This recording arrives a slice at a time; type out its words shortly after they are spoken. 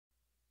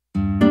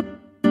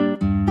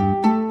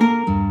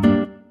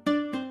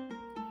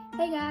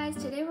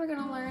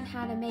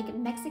how to make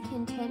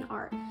Mexican tin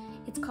art.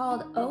 It's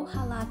called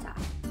Hojalata.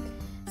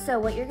 So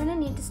what you're gonna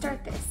need to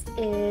start this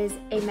is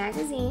a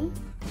magazine,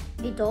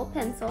 a dull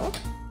pencil,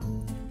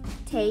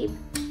 tape,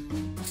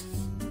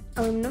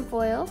 aluminum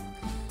foil,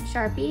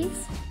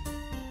 Sharpies,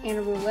 and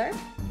a ruler.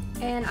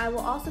 And I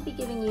will also be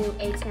giving you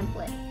a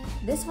template.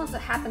 This one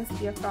happens to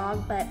be a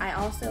frog, but I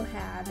also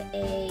have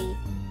a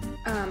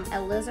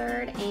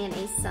lizard and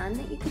a sun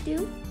that you could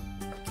do.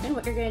 And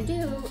what you're gonna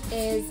do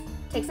is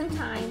take some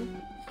time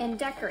and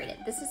decorate it.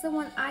 This is the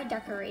one I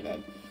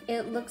decorated.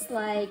 It looks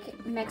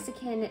like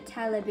Mexican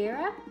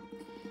talavera.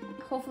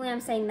 Hopefully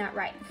I'm saying that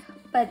right.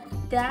 But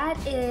that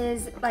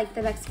is like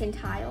the Mexican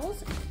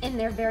tiles, and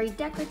they're very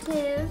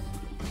decorative,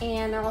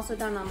 and they're also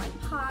done on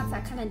like pots,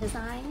 that kind of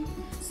design.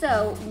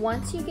 So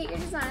once you get your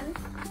design,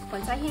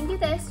 once I hand you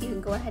this, you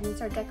can go ahead and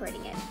start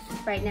decorating it.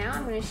 Right now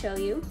I'm going to show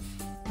you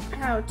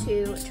how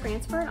to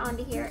transfer it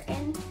onto here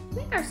and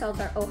make ourselves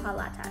our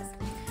hojalatas.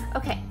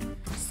 Okay,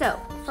 so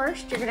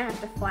first you're going to have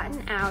to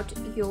flatten out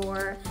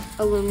your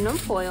aluminum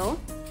foil.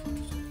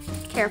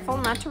 Careful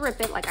not to rip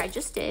it like I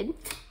just did.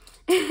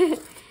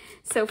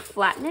 So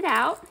flatten it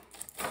out.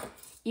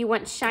 You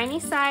want shiny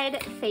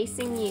side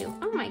facing you.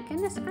 Oh my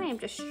goodness, I am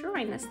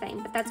destroying this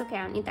thing, but that's okay,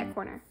 I don't need that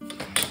corner.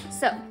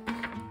 So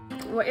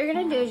what you're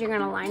gonna do is you're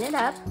gonna line it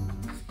up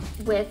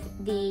with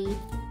the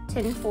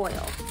tin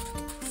foil.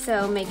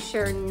 So make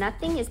sure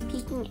nothing is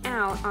peeking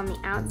out on the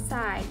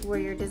outside where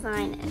your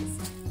design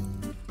is.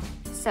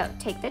 So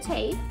take the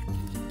tape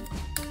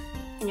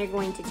and you're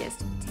going to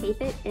just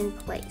tape it in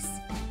place.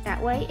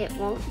 That way it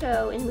won't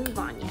go and move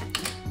on you.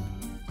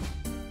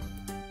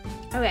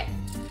 Okay,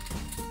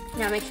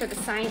 now make sure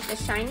the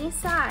shiny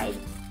side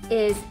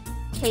is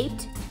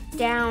taped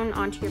down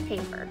onto your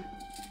paper.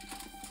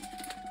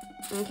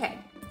 Okay.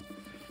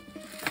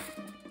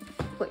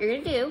 What you're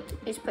gonna do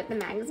is put the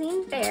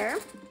magazine there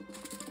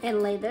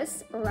and lay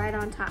this right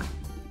on top.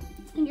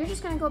 And you're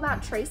just gonna go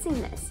about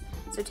tracing this.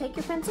 So take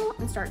your pencil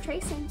and start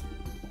tracing.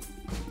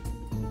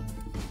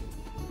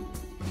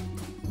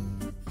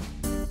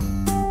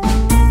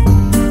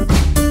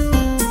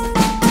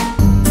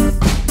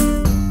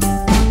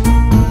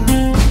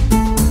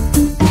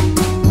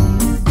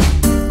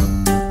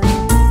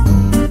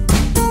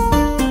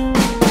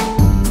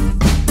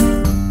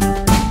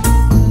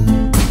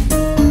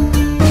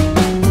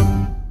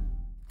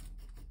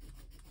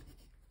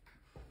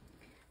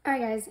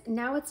 Alright guys,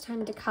 now it's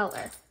time to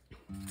color.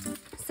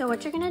 So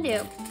what you're going to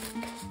do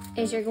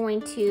is you're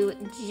going to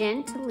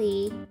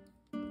gently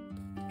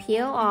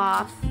peel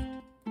off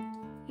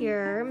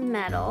your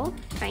metal.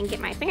 If I can get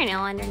my fingernail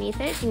underneath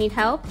it. If you need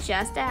help,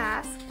 just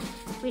ask.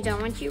 We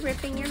don't want you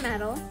ripping your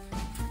metal,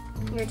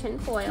 your tin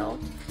foil.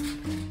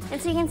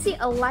 And so you can see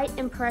a light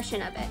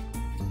impression of it.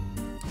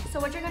 So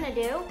what you're going to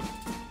do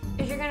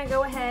is you're going to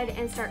go ahead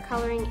and start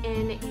coloring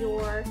in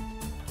your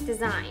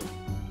design.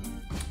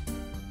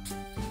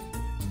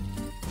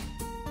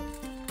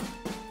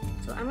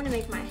 So I'm gonna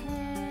make my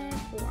head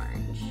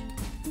orange.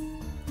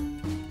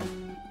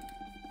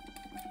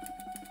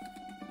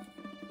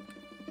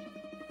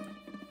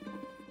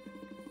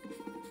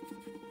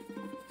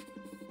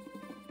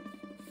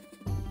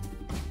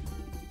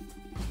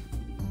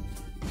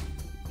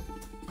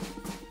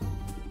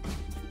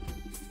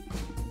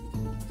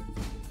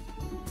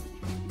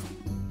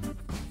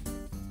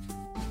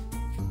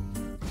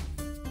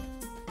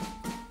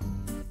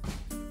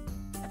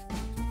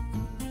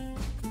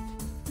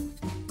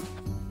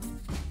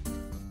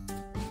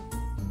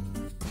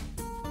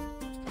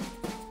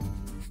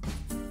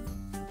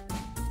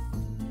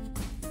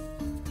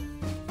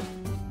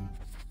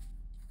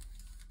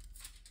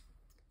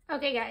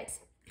 Okay guys,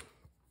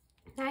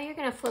 now you're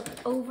gonna flip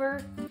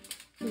over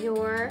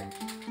your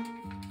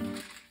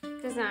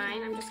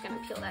design. I'm just gonna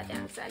peel that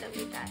down because I don't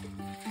need that.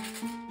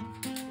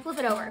 Flip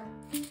it over.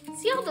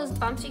 See all those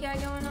bumps you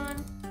got going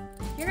on?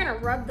 You're gonna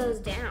rub those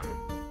down.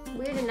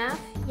 Weird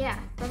enough? Yeah,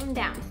 rub them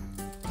down.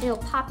 And it'll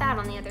pop out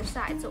on the other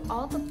side. So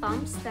all the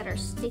bumps that are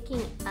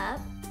sticking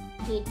up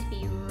need to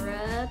be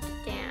rubbed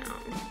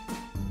down.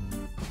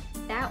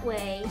 That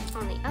way,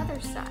 on the other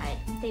side,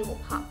 they will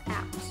pop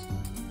out.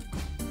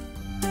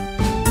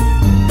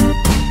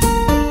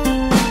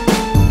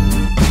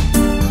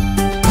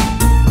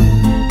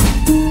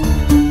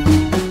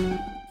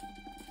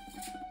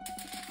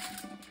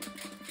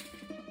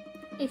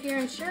 If you're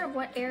unsure of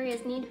what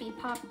areas need to be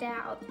popped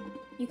out,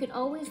 you can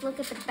always look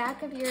at the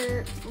back of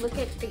look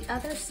at the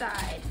other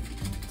side.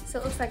 So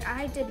it looks like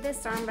I did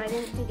this arm, but I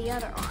didn't do the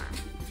other arm.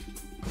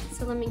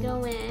 So let me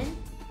go in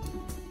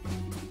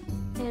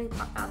and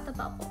pop out the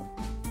bubble.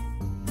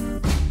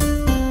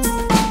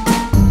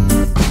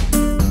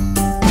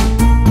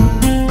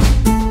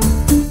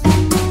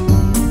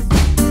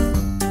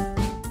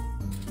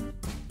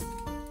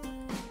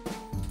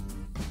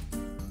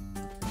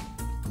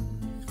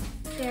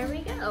 There we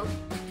go.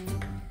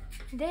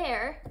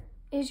 There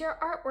is your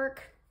artwork.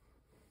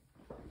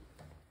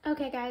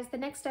 Okay guys, the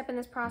next step in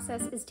this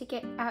process is to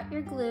get out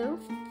your glue.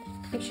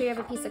 Make sure you have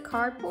a piece of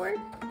cardboard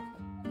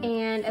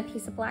and a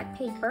piece of black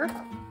paper,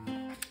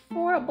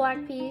 or a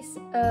black piece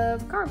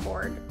of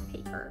cardboard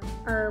paper. paper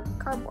or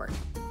cardboard.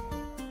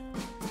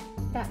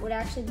 That would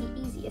actually be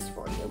easiest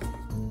for you.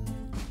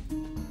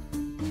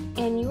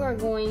 And you are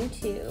going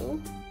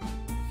to,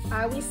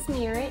 I always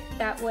smear it,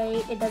 that way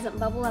it doesn't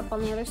bubble up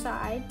on the other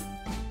side.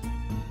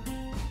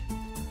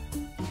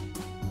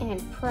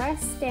 And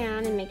press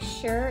down and make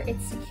sure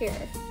it's secure.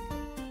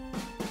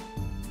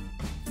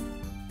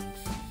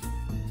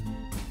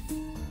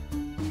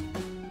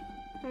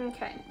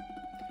 Okay,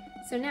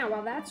 so now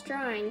while that's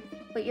drying,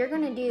 what you're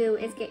gonna do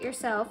is get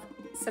yourself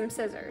some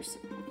scissors.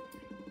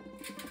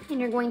 And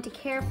you're going to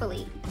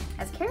carefully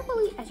as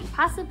you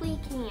possibly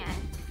can,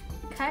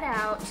 cut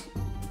out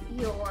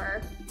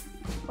your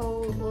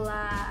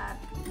Hojalata.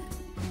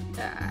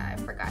 I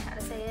forgot how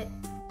to say it.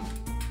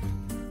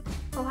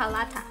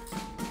 Hojalata.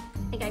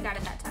 I think I got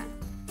it that time.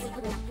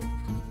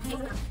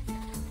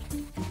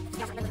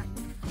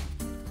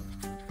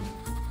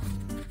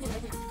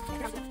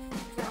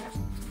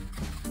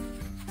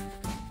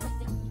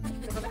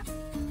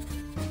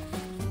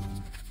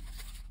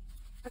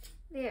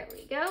 There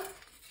we go.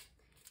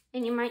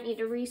 And you might need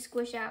to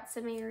re-squish out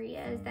some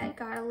areas that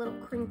got a little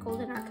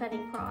crinkled in our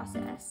cutting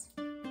process.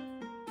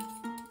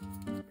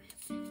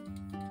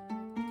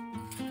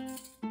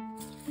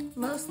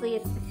 Mostly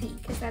it's the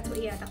feet, because that's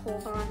what you have to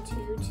hold on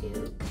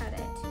to cut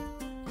it.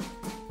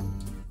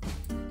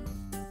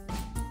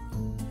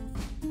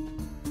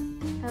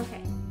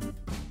 Okay,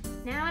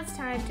 now it's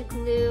time to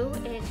glue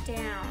it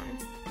down.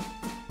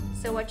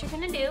 So what you're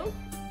gonna do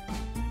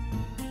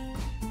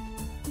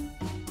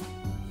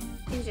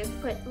is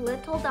just put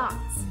little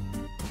dots.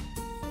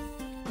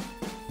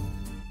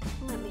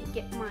 Let me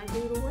get my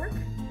glue to work.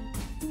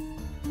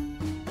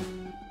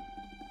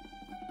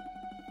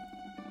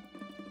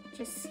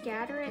 Just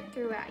scatter it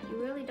throughout.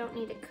 You really don't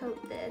need to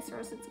coat this or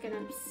else it's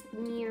gonna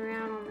smear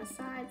out on the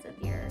sides of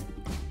your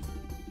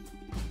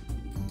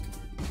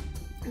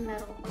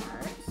metal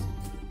parts.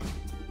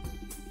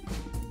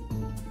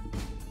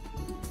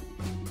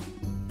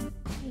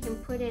 You can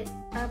put it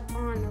up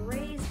on the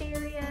raised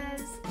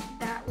areas.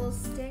 That will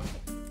stick.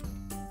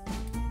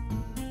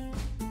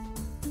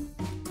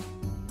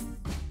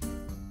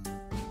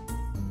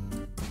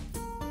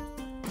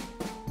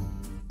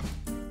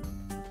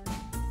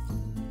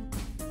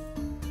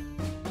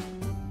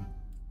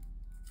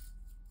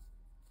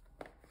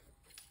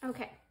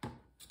 Okay,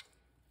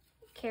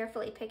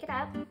 carefully pick it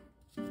up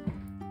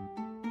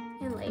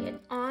and lay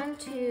it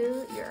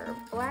onto your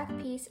black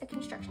piece of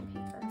construction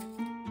paper.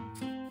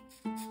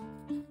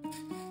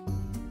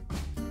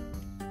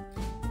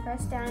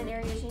 Press down in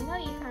areas you know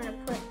you kind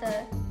of put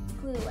the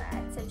glue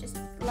at, so just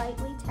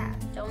lightly tap.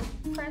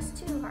 Don't press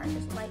too hard,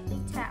 just lightly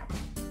tap.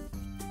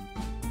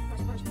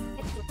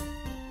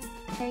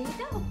 There you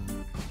go.